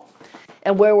call.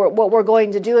 And what we're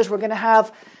going to do is we're going to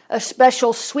have a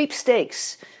special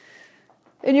sweepstakes.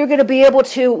 And you're going to be able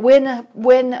to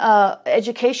win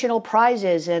educational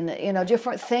prizes and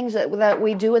different things that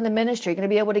we do in the ministry. You're going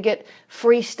to be able to get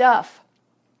free stuff.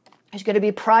 There's going to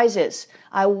be prizes.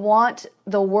 I want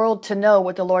the world to know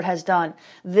what the Lord has done.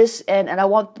 And I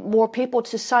want more people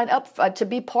to sign up to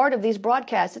be part of these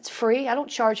broadcasts. It's free. I don't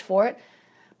charge for it.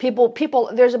 People.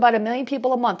 There's about 1 million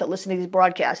people a month that listen to these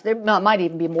broadcasts. There might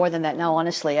even be more than that now,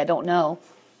 honestly. I don't know.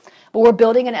 But we're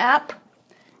building an app.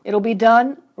 It'll be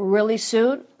done really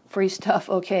soon. Free stuff.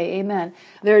 Okay, amen.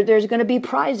 There's going to be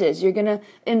prizes. You're going to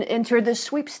enter the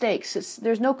sweepstakes.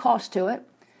 There's no cost to it.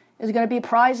 There's going to be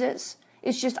prizes.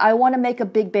 It's just, I want to make a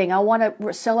big bang. I want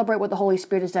to celebrate what the Holy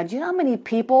Spirit has done. Do you know how many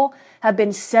people have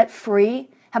been set free?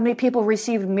 How many people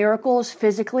received miracles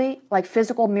physically, like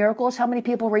physical miracles? How many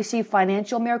people receive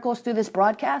financial miracles through this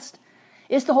broadcast?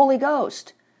 It's the Holy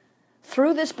Ghost.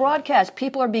 Through this broadcast,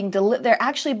 people are they're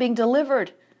actually being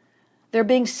delivered. They're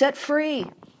being set free.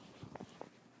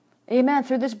 Amen.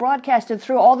 Through this broadcast and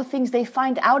through all the things they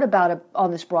find out about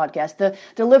on this broadcast, the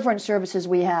deliverance services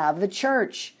we have, the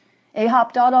church,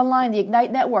 ahop.online, the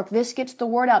Ignite Network. This gets the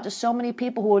word out to so many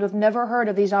people who would have never heard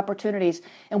of these opportunities.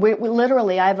 And we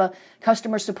literally, I have a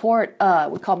customer support,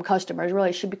 we call them customers, really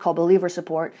it should be called believer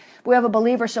support. We have a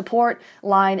believer support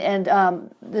line,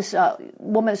 and this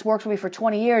woman that's worked with me for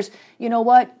 20 years, you know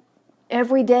what?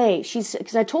 Every day,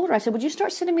 because I told her, I said, would you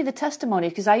start sending me the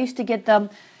testimonies? Because I used to get them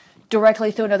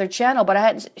directly through another channel, but I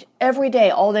had every day,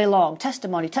 all day long,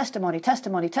 testimony, testimony,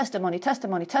 testimony, testimony,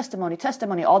 testimony, testimony,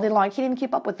 testimony, all day long. I can't even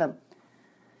keep up with them.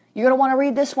 You're going to want to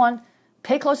read this one.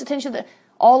 Pay close attention to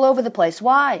all over the place.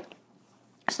 Why?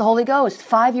 It's the Holy Ghost.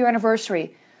 5-year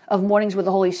anniversary of Mornings with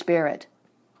the Holy Spirit.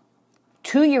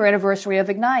 2-year anniversary of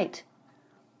Ignite.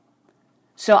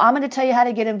 So I'm going to tell you how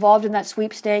to get involved in that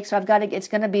sweepstakes. So it's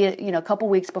going to be a couple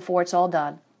weeks before it's all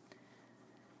done.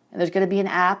 And there's going to be an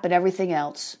app and everything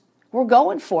else. We're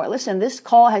going for it. Listen, this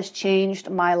call has changed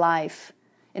my life.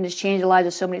 And it's changed the lives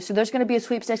of so many. So there's going to be a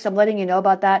sweepstakes. I'm letting you know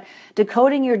about that.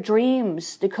 Decoding your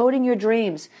dreams. Decoding your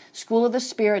dreams.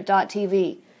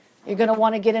 Schoolofthespirit.tv. You're going to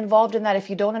want to get involved in that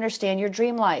if you don't understand your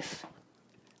dream life.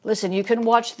 Listen, you can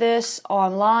watch this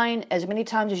online as many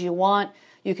times as you want.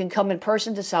 You can come in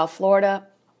person to South Florida.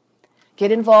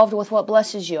 Get involved with what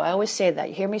blesses you. I always say that.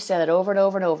 You hear me say that over and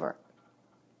over and over.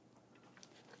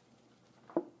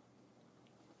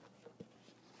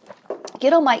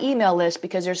 Get on my email list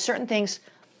because there's certain things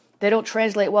they don't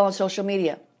translate well on social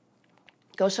media.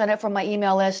 Go sign up for my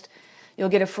email list. You'll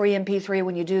get a free MP3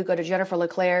 when you do. Go to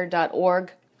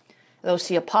jenniferleclaire.org. They'll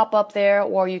see a pop-up there,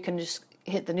 or you can just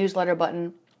hit the newsletter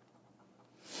button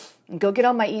and go get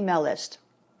on my email list.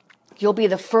 You'll be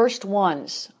the first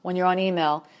ones when you're on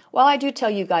email. Well, I do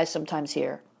tell you guys sometimes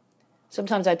here.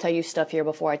 Sometimes I tell you stuff here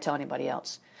before I tell anybody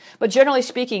else. But generally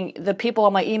speaking, the people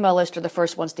on my email list are the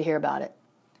first ones to hear about it.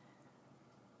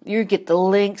 You get the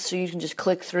links so you can just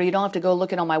click through. You don't have to go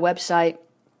looking on my website.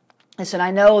 Listen,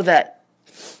 I know that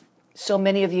so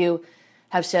many of you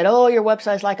have said, oh, your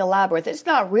website's like a labyrinth. It's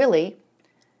not really.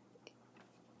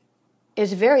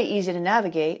 It's very easy to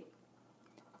navigate.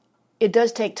 It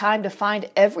does take time to find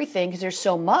everything because there's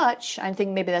so much. I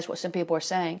think maybe that's what some people are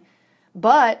saying.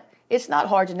 But it's not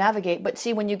hard to navigate. But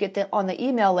see, when you get on the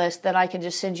email list, then I can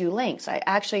just send you links.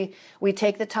 We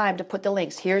take the time to put the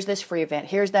links. Here's this free event.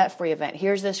 Here's that free event.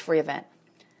 Here's this free event.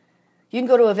 You can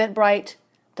go to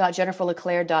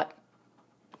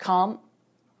eventbrite.jenniferleclaire.com.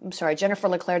 I'm sorry,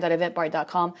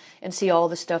 jenniferleclaire.eventbrite.com and see all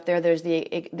the stuff there. There's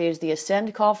the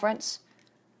Ascend conference.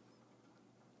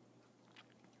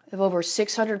 We have over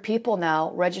 600 people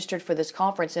now registered for this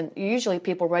conference, and usually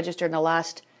people register in the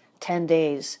last 10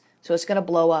 days. So it's going to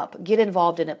blow up. Get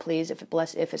involved in it, please, if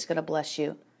it's going to bless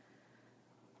you.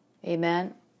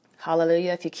 Amen.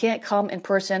 Hallelujah. If you can't come in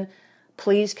person,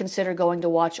 please consider going to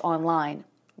watch online.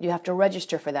 You have to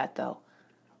register for that, though.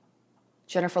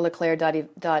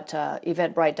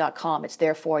 jenniferleclaire.eventbrite.com. It's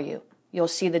there for you. You'll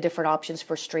see the different options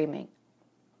for streaming.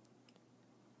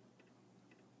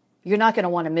 You're not going to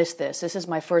want to miss this. This is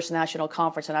my first national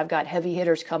conference, and I've got heavy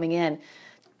hitters coming in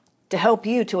to help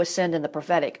you to ascend in the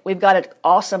prophetic. We've got an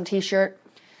awesome t-shirt.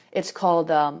 It's called,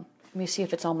 let me see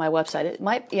if it's on my website. It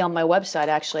might be on my website,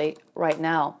 actually, right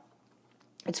now.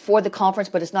 It's for the conference,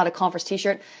 but it's not a conference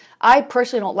t-shirt. I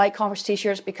personally don't like conference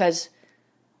t-shirts because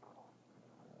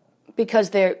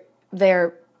they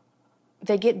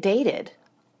get dated.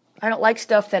 I don't like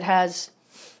stuff that has...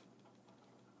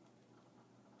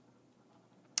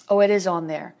 Oh, it is on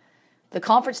there. The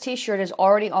conference t-shirt is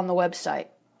already on the website.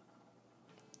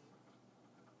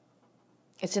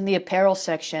 It's in the apparel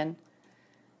section.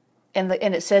 And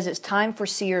it says it's time for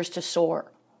seers to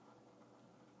soar.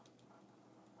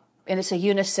 And it's a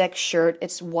unisex shirt.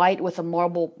 It's white with a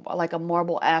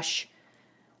marble ash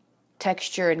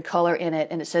texture and color in it.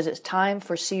 And it says it's time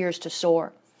for seers to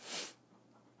soar.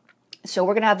 So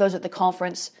we're going to have those at the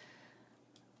conference.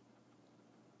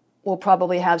 We'll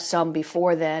probably have some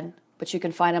before then, but you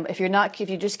can find them. If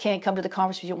you just can't come to the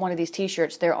conference if you want one of these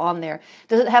t-shirts, they're on there. It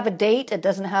doesn't have a date. It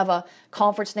doesn't have a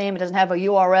conference name. It doesn't have a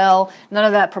URL. None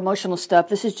of that promotional stuff.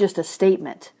 This is just a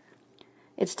statement.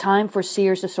 It's time for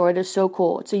seers to soar. It is so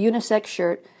cool. It's a unisex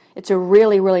shirt. It's a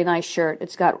really, really nice shirt.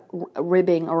 It's got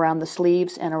ribbing around the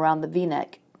sleeves and around the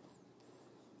V-neck.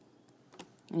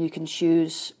 And you can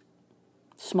choose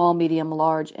small, medium,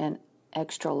 large, and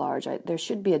extra large. There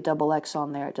should be a double X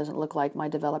on there. It doesn't look like my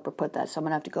developer put that, so I'm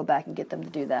going to have to go back and get them to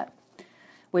do that.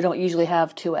 We don't usually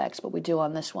have 2X, but we do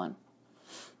on this one.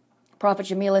 Prophet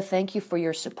Jamila, thank you for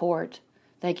your support.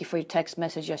 Thank you for your text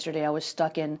message yesterday. I was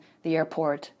stuck in the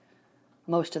airport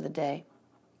most of the day.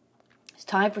 It's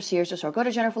time for seers to soar. Go to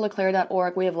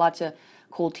jenniferleclaire.org. We have lots of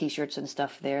cool t-shirts and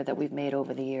stuff there that we've made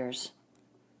over the years.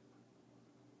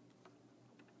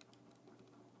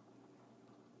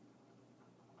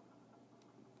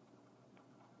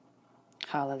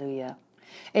 Hallelujah.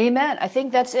 Amen. I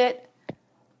think that's it.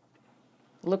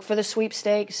 Look for the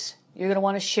sweepstakes. You're going to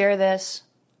want to share this.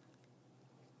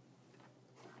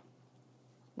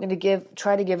 I'm going to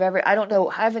try to give I don't know,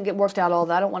 I haven't worked out all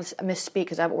that. I don't want to misspeak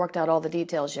because I haven't worked out all the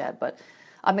details yet, but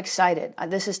I'm excited.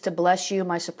 This is to bless you,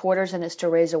 my supporters, and it's to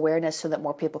raise awareness so that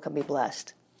more people can be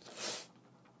blessed.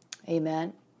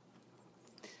 Amen.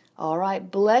 All right.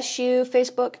 Bless you,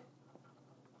 Facebook.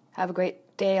 Have a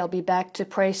great day. I'll be back to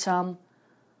pray some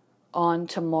on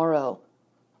tomorrow.